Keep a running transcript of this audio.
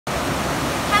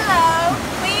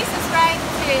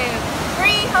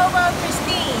Hobo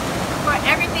Christine for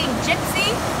everything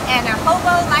gypsy and a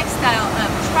hobo lifestyle of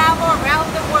travel around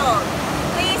the world.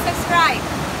 Please subscribe.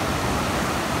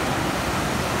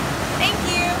 Thank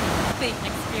you. Big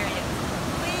experience.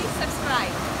 Please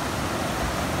subscribe.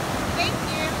 Thank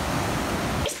you.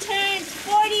 Just turned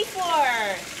 44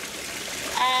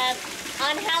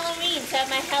 on Halloween, so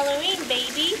my Halloween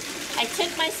baby. I took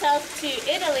myself to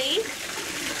Italy.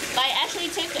 I actually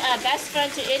took a best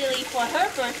friend to Italy for her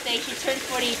birthday. She turned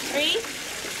 43.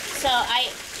 So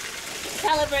I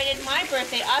celebrated my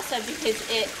birthday also because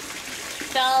it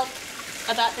fell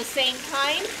about the same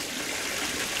time.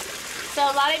 So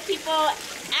a lot of people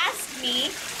ask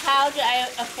me, how do I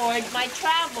afford my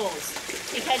travels?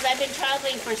 Because I've been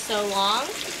traveling for so long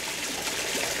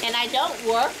and I don't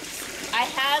work. I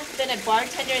have been a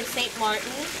bartender in St.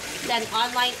 Martin, done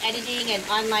online editing and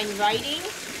online writing.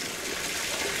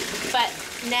 But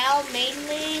now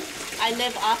mainly I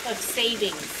live off of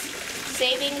savings.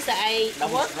 Savings that I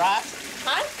work. Don't scratch?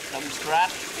 Huh? Don't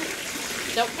scratch?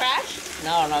 Don't crash?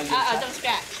 No, no. Don't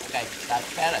scratch. Okay, that's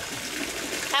better.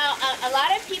 How a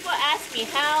lot of people ask me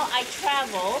how I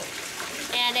travel,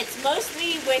 and it's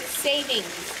mostly with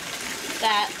savings.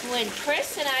 That when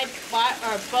Chris and I bought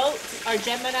our boat, our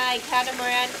Gemini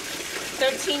catamaran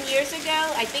 13 years ago,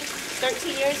 I think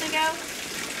 13 years ago,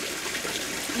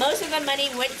 most of the money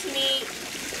went to me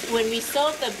when we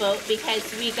sold the boat because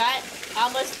we got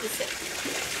almost the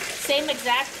same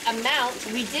exact amount.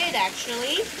 We did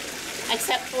actually,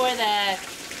 except for the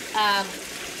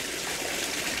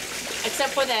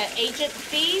agent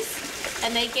fees,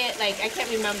 and they get like, I can't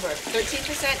remember, 13%,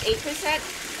 8%.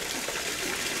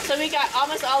 So we got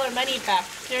almost all our money back.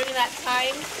 During that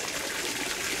time,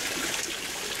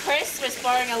 Chris was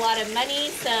borrowing a lot of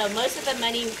money, so most of the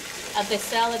money of the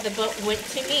sale of the boat went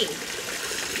to me.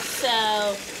 So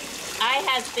I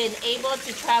have been able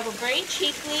to travel very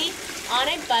cheaply on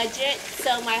a budget.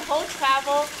 So my whole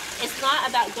travel is not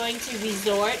about going to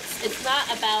resorts. It's not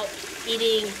about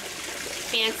eating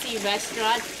fancy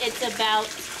restaurants. It's about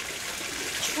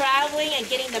traveling and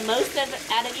getting the most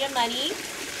out of your money.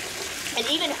 And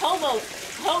even hobo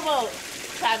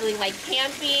traveling, like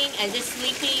camping and just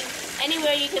sleeping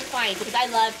anywhere you can find, because I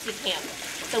love to camp.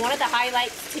 So one of the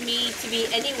highlights to me to be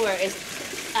anywhere is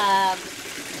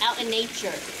out in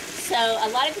nature. So a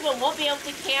lot of people won't be able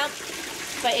to camp,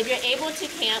 but if you're able to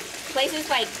camp, places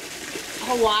like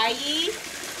Hawaii,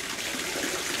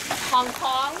 Hong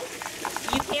Kong,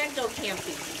 you can go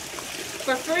camping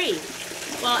for free.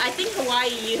 Well, I think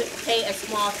Hawaii you pay a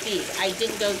small fee. I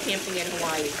didn't go camping in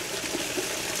Hawaii.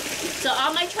 So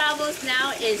all my travels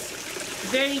now is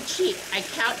very cheap. I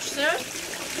couch surf.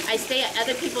 I stay at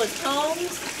other people's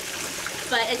homes.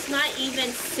 But it's not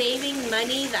even saving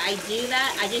money that I do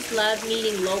that. I just love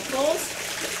meeting locals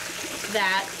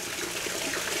that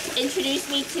introduce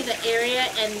me to the area,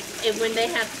 and when they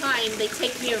have time, they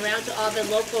take me around to all the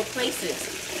local places.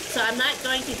 So I'm not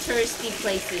going to touristy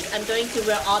places. I'm going to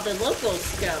where all the locals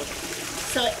go.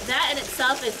 So that in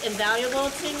itself is invaluable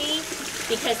to me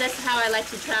because that's how I like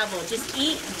to travel. Just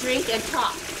eat, drink, and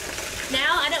talk.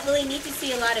 Now I don't really need to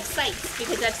see a lot of sights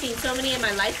because I've seen so many in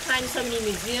my lifetime, so many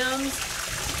museums.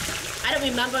 I don't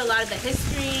remember a lot of the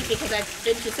history because I've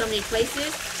been to so many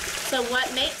places. So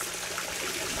what makes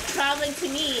traveling to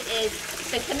me is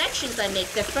the connections I make,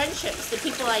 the friendships, the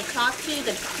people I talk to,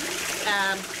 the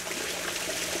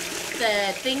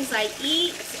things I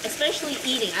eat, especially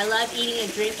eating. I love eating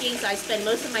and drinking, so I spend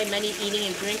most of my money eating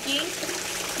and drinking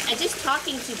and just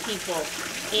talking to people.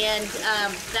 And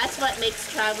that's what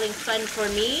makes traveling fun for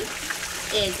me,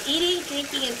 is eating,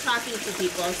 drinking, and talking to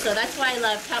people. So that's why I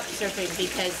love couch surfing,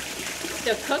 because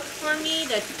they'll cook for me,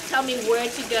 they'll tell me where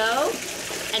to go,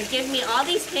 and give me all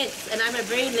these hints. And I'm a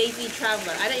very lazy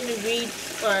traveler. I don't even read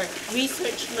or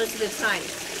research most of the time.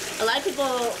 A lot of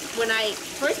people, when I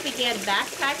first began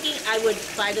backpacking, I would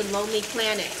buy the Lonely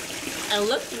Planet and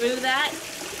look through that.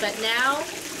 But now,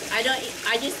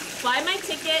 I just buy my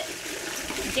ticket,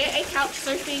 get a couch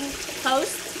surfing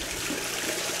post,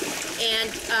 and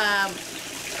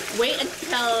wait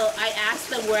until I ask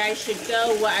them where I should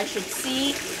go, what I should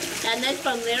see. And then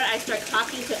from there, I start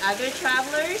talking to other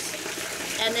travelers.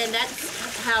 And then that's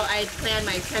how I plan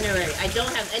my itinerary. I don't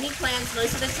have any plans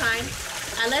most of the time.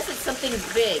 Unless it's something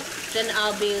big, then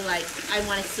I'll be like, I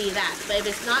want to see that. But if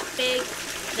it's not big,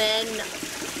 then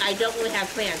I don't really have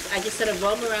plans. I just sort of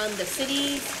roam around the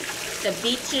cities, the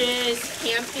beaches,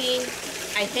 camping.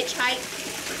 I hitchhike.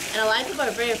 And a lot of people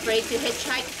are very afraid to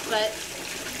hitchhike, but